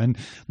to do. And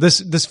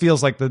this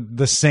feels like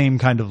the same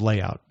kind of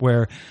layout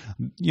where,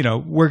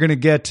 we're going to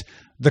get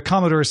the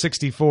Commodore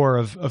 64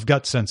 of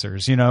gut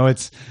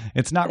sensors.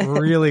 It's not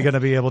really going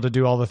to be able to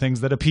do all the things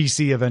that a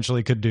PC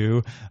eventually could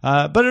do.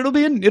 But it'll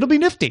be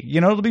nifty,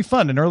 it'll be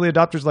fun. And early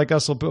adopters like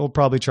us will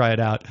probably try it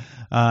out.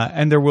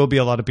 And there will be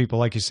a lot of people,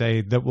 like you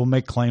say, that will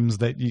make claims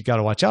that you got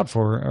to watch out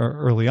for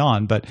early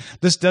on. But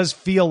this does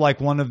feel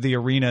like one of the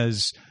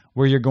arenas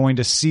where you're going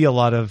to see a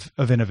lot of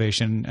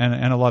innovation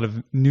and a lot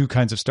of new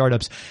kinds of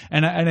startups.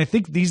 And I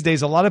think these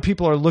days, a lot of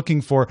people are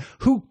looking for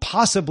who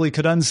possibly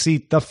could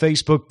unseat the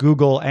Facebook,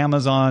 Google,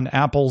 Amazon,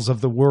 Apples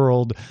of the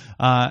world.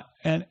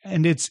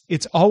 And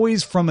it's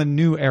always from a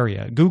new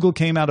area. Google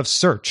came out of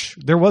search.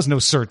 There was no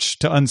search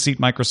to unseat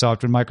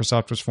Microsoft when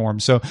Microsoft was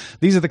formed. So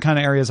these are the kind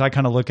of areas I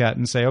kind of look at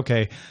and say,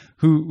 okay,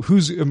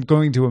 who's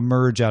going to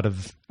emerge out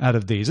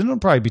of these? And it'll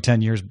probably be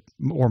 10 years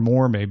or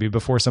more maybe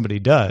before somebody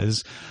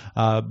does.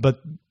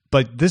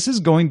 But this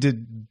is going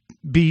to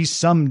be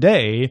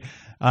someday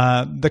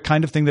the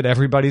kind of thing that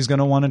everybody's going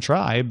to want to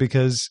try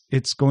because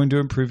it's going to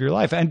improve your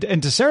life. And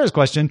to Sarah's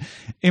question,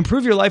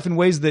 improve your life in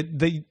ways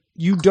that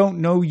you don't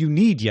know you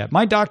need yet.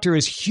 My doctor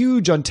is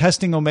huge on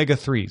testing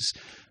omega-3s.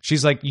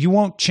 She's like, it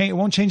won't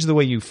change the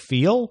way you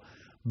feel,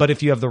 but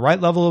if you have the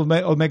right level of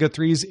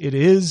omega-3s, it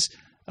is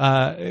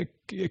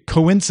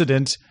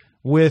coincident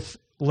with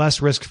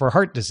less risk for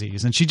heart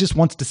disease. And she just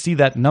wants to see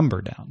that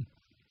number down.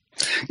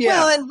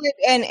 Yeah. Well,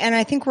 and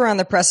I think we're on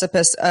the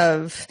precipice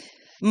of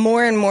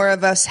more and more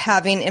of us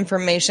having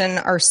information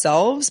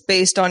ourselves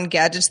based on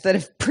gadgets that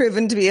have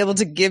proven to be able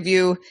to give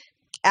you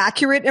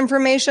accurate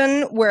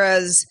information,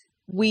 whereas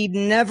we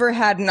never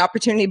had an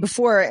opportunity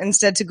before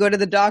instead to go to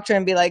the doctor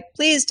and be like,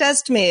 please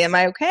test me. Am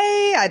I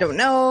okay? I don't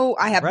know.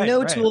 I have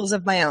no tools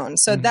of my own.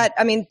 So that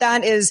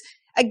is,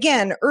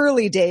 again,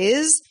 early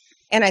days.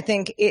 And I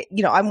think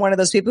I'm one of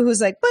those people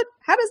who's like, but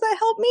how does that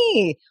help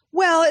me?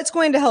 Well, it's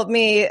going to help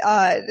me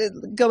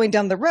going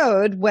down the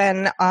road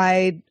when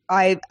I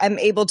am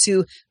able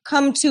to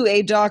come to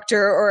a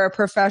doctor or a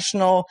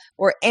professional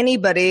or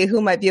anybody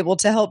who might be able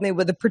to help me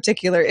with a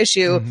particular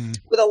issue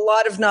with a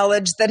lot of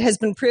knowledge that has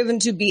been proven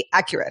to be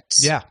accurate.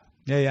 Yeah.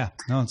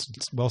 No,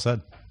 it's well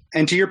said.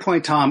 And to your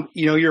point, Tom,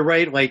 you're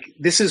right. Like,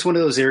 this is one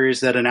of those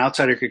areas that an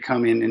outsider could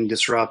come in and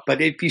disrupt.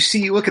 But if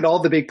you look at all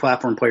the big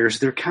platform players,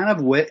 they're kind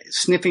of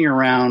sniffing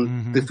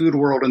around the food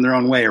world in their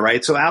own way,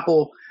 right? So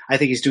Apple, I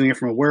think, is doing it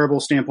from a wearable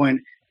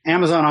standpoint.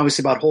 Amazon,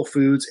 obviously, about Whole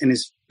Foods and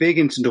is big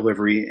into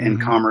delivery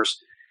and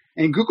commerce.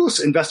 And Google's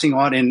investing a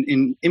lot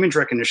in image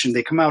recognition.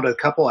 They come out with a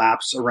couple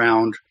apps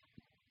around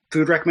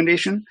food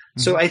recommendation.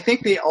 So I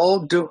think they're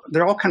all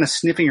kind of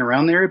sniffing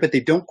around there, but they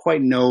don't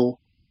quite know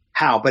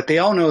how. But they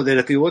all know that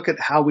if you look at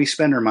how we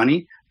spend our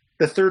money,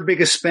 the third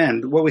biggest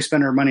spend, what we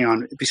spend our money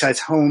on besides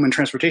home and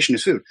transportation,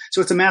 is food.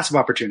 So it's a massive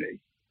opportunity.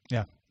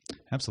 Yeah,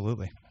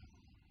 absolutely.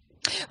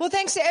 Well,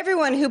 thanks to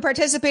everyone who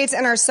participates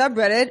in our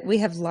subreddit. We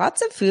have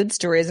lots of food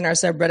stories in our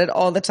subreddit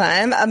all the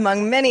time,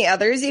 among many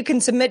others. You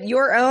can submit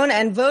your own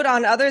and vote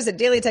on others at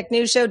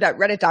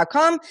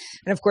dailytechnewsshow.reddit.com.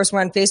 And of course,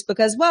 we're on Facebook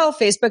as well,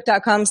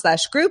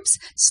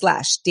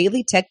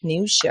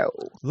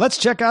 facebook.com/groups/dailytechnewsshow. Let's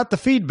check out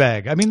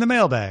the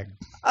mailbag.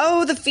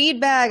 Oh, the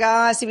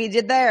feedback. See what you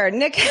did there.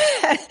 Nick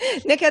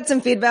had some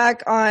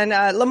feedback on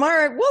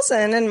Lamar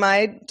Wilson and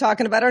my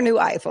talking about our new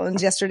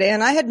iPhones yesterday.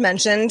 And I had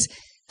mentioned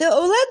the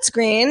OLED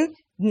screen,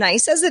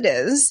 nice as it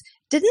is,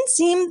 didn't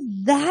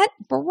seem that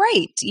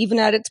bright, even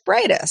at its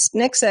brightest.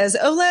 Nick says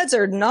OLEDs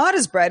are not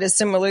as bright as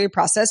similarly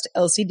processed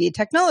LCD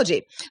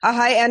technology. A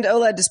high-end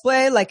OLED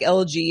display, like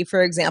LG,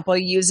 for example,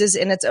 uses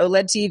in its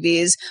OLED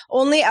TVs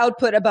only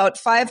output about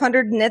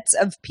 500 nits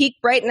of peak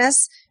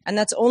brightness, and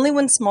that's only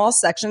when small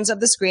sections of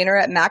the screen are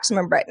at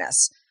maximum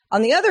brightness.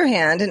 On the other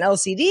hand, an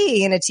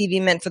LCD in a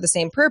TV meant for the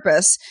same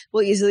purpose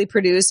will easily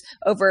produce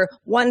over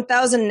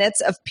 1,000 nits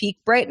of peak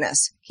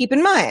brightness. Keep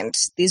in mind,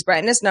 these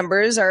brightness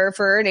numbers are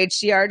for an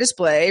HDR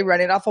display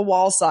running off a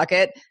wall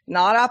socket,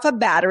 not off a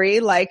battery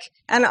like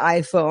an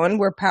iPhone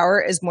where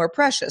power is more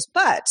precious.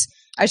 But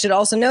I should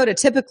also note a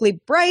typically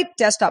bright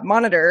desktop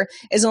monitor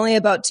is only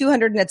about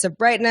 200 nits of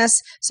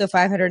brightness, so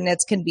 500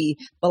 nits can be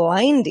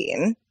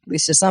blinding, at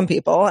least to some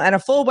people, and a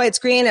full white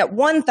screen at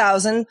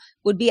 1,000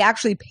 would be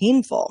actually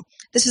painful.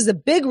 This is a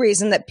big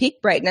reason that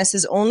peak brightness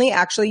is only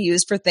actually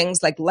used for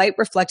things like light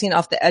reflecting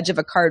off the edge of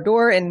a car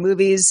door in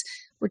movies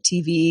or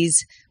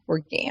TVs or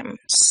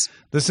games.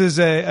 This is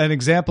an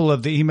example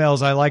of the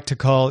emails I like to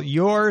call,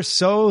 "You're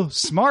so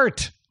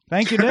smart."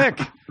 Thank you, Nick.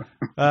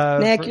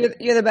 Nick,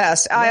 you're the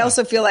best. Yeah. I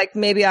also feel like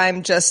maybe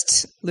I'm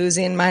just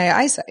losing my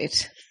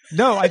eyesight.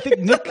 No, I think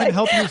Nick can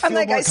help you feel I'm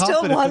like, more I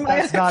still want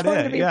my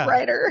iPhone to be yeah.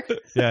 brighter.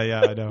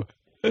 Yeah, I know.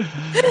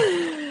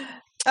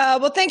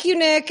 Well, thank you,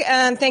 Nick.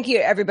 And thank you,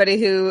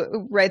 everybody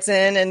who writes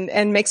in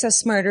and makes us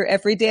smarter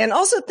every day. And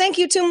also thank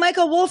you to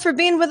Michael Wolf for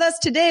being with us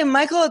today.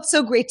 Michael, it's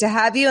so great to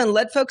have you, and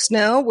let folks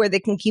know where they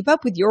can keep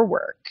up with your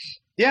work.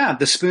 Yeah,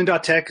 the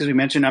Spoon.tech, as we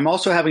mentioned. I'm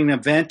also having an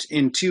event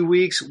in 2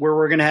 weeks where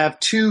we're going to have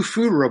 2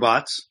 food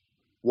robots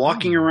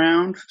walking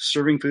around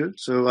serving food.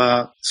 So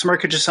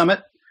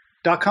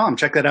smartkitchensummit.com.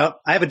 Check that out.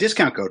 I have a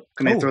discount code.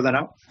 Can I throw that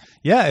out?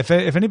 Yeah, if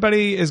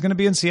anybody is going to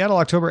be in Seattle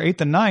October 8th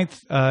and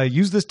 9th,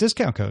 use this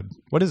discount code.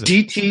 What is it?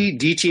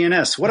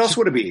 DTNS. What else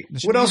would it be?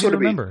 What else would it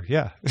be? Remember,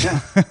 yeah.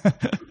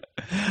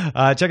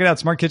 Check it out,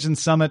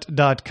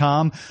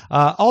 smartkitchensummit.com.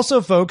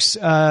 Also, folks,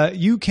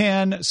 you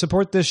can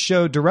support this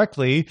show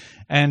directly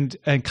and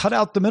cut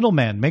out the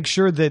middleman. Make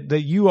sure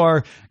that you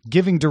are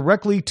giving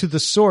directly to the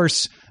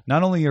source,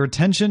 not only your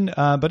attention,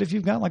 but if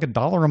you've got like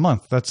 $1 a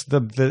month, that's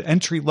the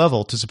entry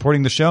level to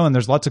supporting the show. And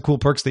there's lots of cool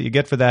perks that you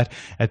get for that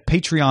at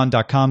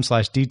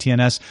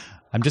patreon.com/DTNS.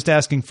 I'm just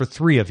asking for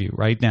 3 of you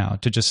right now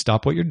to just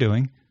stop what you're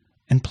doing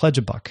and pledge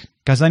 $1.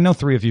 Guys, I know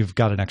 3 of you have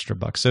got an extra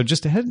 $1. So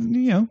just head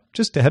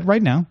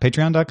right now,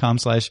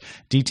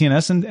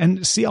 patreon.com/DTNS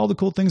and see all the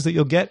cool things that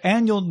you'll get.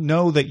 And you'll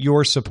know that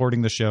you're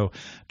supporting the show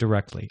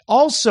directly.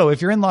 Also, if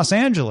you're in Los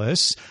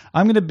Angeles,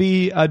 I'm going to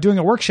be doing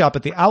a workshop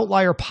at the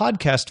Outlier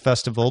Podcast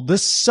Festival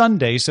this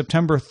Sunday,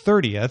 September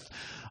 30th.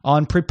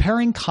 On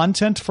preparing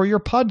content for your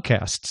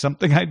podcast,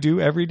 something I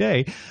do every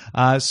day.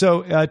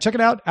 So check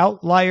it out,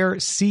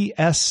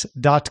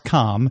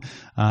 outliercs.com,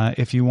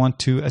 if you want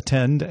to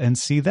attend and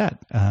see that.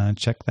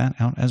 Check that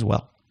out as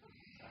well.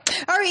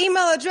 Our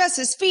email address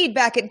is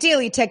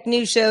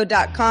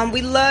feedback@dailytechnewsshow.com.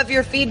 We love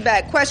your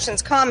feedback,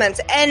 questions,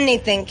 comments,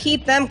 anything.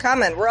 Keep them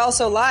coming. We're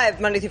also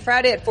live Monday through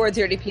Friday at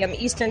 4:30 p.m.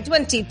 Eastern,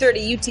 20:30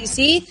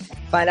 UTC.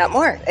 Find out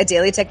more at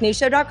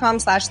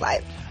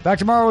dailytechnewsshow.com/live. Back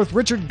tomorrow with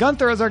Richard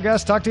Gunther as our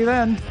guest. Talk to you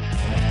then.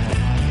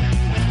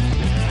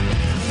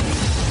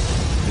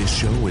 This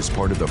show is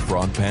part of the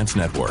Frog Pants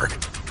Network.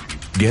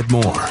 Get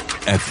more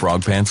at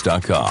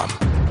frogpants.com.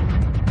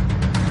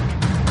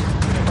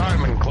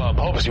 Diamond Club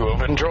hopes you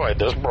have enjoyed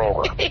this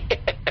program.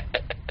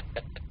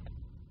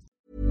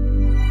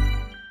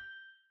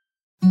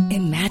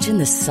 Imagine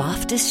the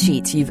softest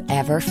sheets you've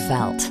ever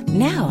felt.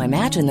 Now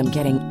imagine them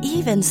getting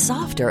even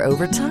softer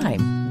over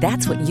time.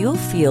 That's what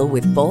you'll feel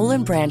with Boll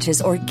 &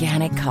 Branch's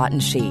organic cotton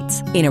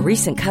sheets. In a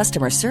recent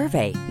customer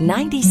survey,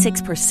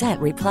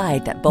 96%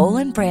 replied that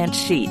Boll & Branch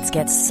sheets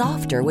get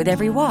softer with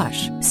every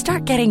wash.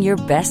 Start getting your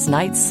best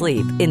night's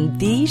sleep in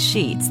these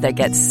sheets that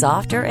get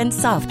softer and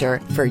softer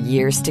for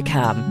years to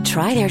come.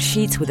 Try their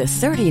sheets with a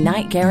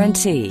 30-night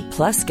guarantee.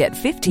 Plus, get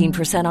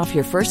 15% off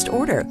your first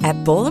order at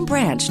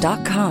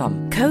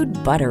bollandbranch.com. Code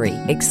BUTTERY.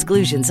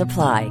 Exclusions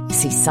apply.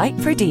 See site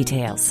for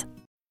details.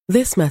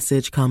 This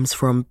message comes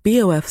from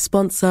BOF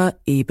sponsor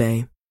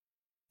eBay.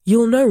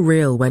 You'll know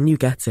real when you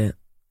get it.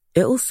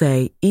 It'll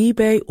say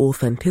eBay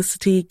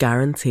Authenticity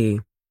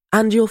Guarantee.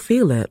 And you'll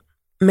feel it.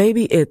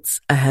 Maybe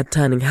it's a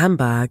head-turning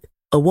handbag,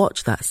 a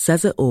watch that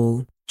says it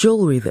all,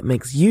 jewelry that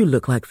makes you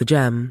look like the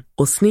gem,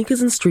 or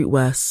sneakers and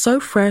streetwear so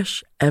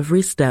fresh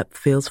every step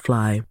feels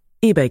fly.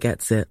 eBay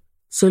gets it.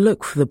 So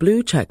look for the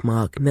blue check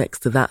mark next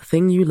to that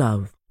thing you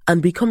love.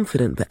 And be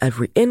confident that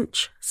every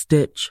inch,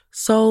 stitch,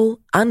 sole,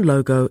 and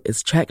logo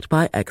is checked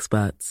by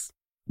experts.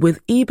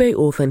 With eBay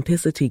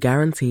Authenticity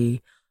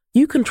Guarantee,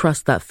 you can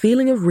trust that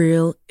feeling of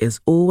real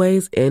is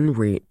always in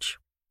reach.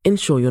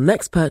 Ensure your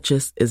next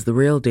purchase is the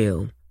real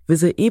deal.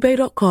 Visit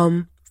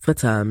eBay.com for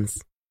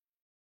terms.